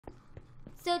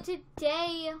So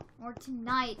today, or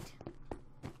tonight,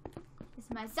 this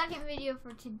is my second video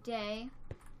for today.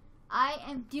 I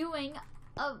am doing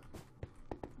a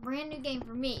brand new game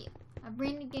for me.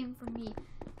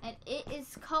 And it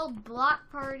is called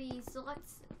Block Party. So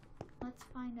let's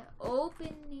find an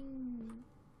opening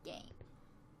game.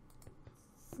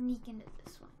 Sneak into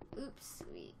this one. Oops,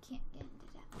 we can't get into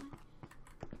that one.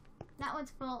 That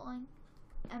one's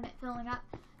filling up.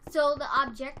 So the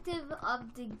objective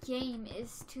of the game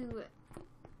is to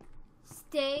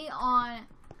stay on.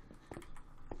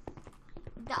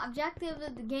 The objective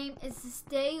of the game is to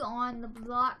stay on the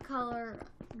block color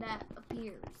that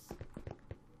appears.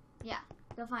 Yeah,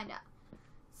 go find out.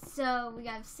 So we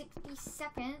got 60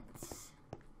 seconds.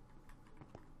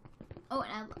 Oh,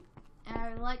 and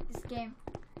I like this game.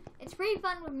 It's pretty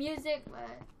fun with music,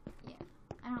 but yeah,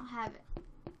 I don't have it.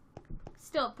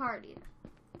 Still a party.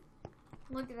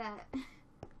 Look at that.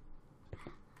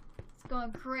 It's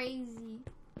going crazy.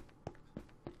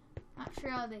 Not sure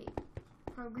how they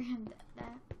programmed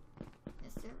that.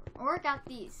 This server. Or got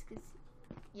these, cause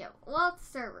yeah, well, it's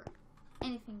a server.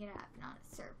 Anything can happen on a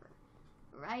server,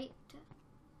 right?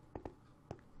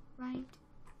 Right?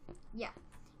 Yeah,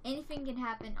 anything can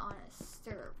happen on a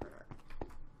server.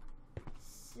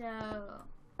 So,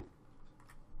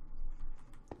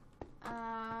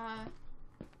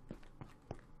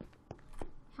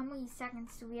 how many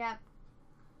seconds do we have?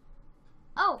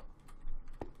 Oh!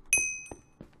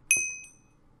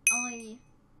 Only,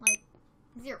 like,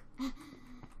 0.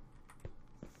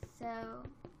 So,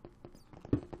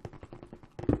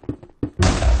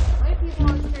 why do people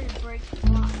always try to break the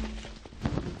block?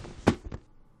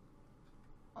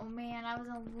 Oh man, I was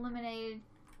eliminated.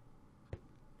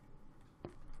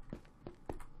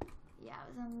 Yeah, I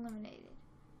was eliminated.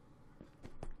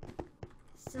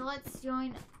 So let's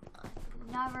join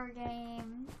another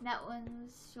game. That one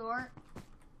was short.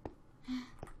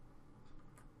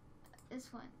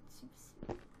 This one seems to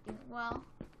be doing well.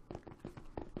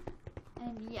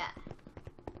 And yeah.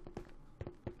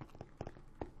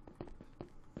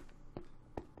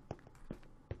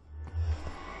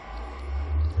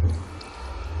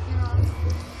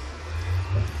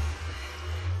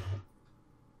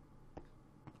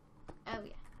 Oh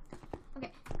yeah.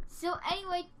 Okay. So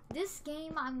anyway, this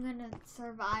game I'm gonna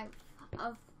survive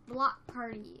of Block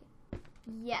Party.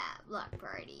 Yeah, Block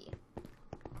Party.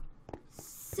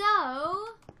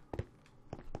 So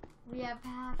we have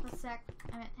half a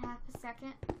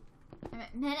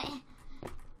minute.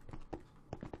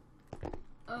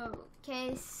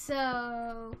 Okay,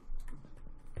 so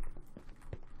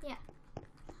yeah.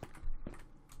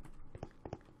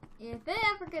 If it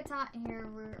ever gets hot in here,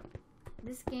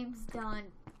 this game's done.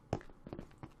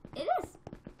 It is.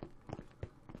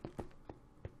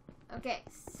 Okay,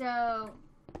 so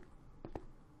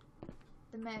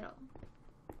the middle.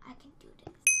 I can do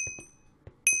this.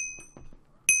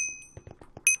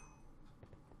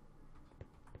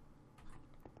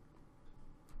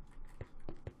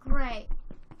 Great.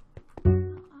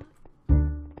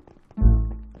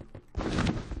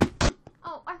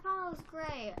 Oh, I thought it was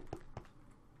gray.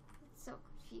 It's so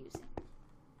confusing.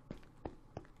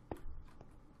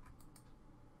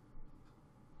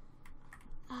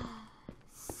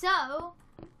 So,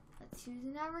 let's choose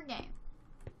another game.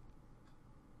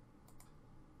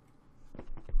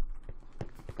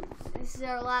 This is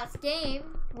our last game.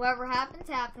 Whoever happens,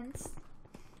 happens.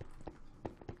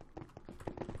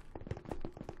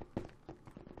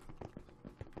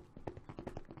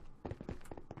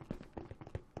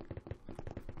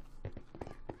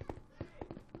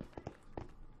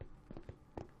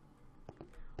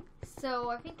 So,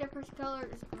 I think the first color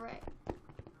is gray.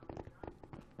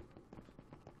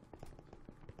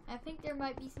 I think there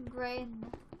might be some gray in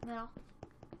the middle.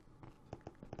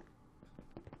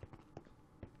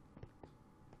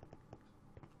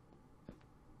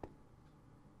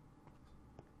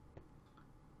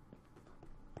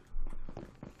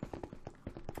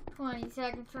 "20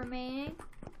 seconds remaining."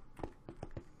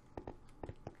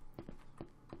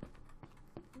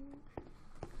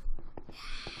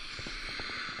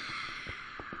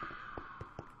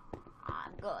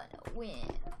 I'm gonna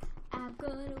win. I'm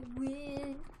gonna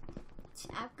win.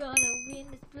 I'm gonna win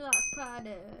this block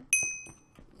party.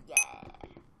 Yeah.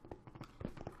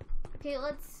 Okay,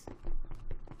 let's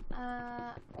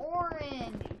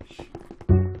orange.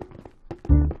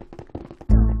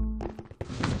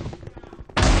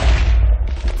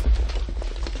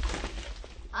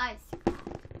 I see.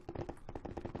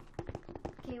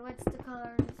 Okay, what's the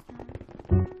color this time?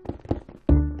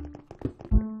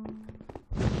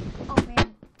 Oh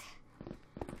man.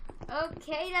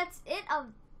 Okay, that's it.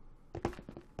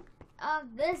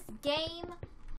 of this game.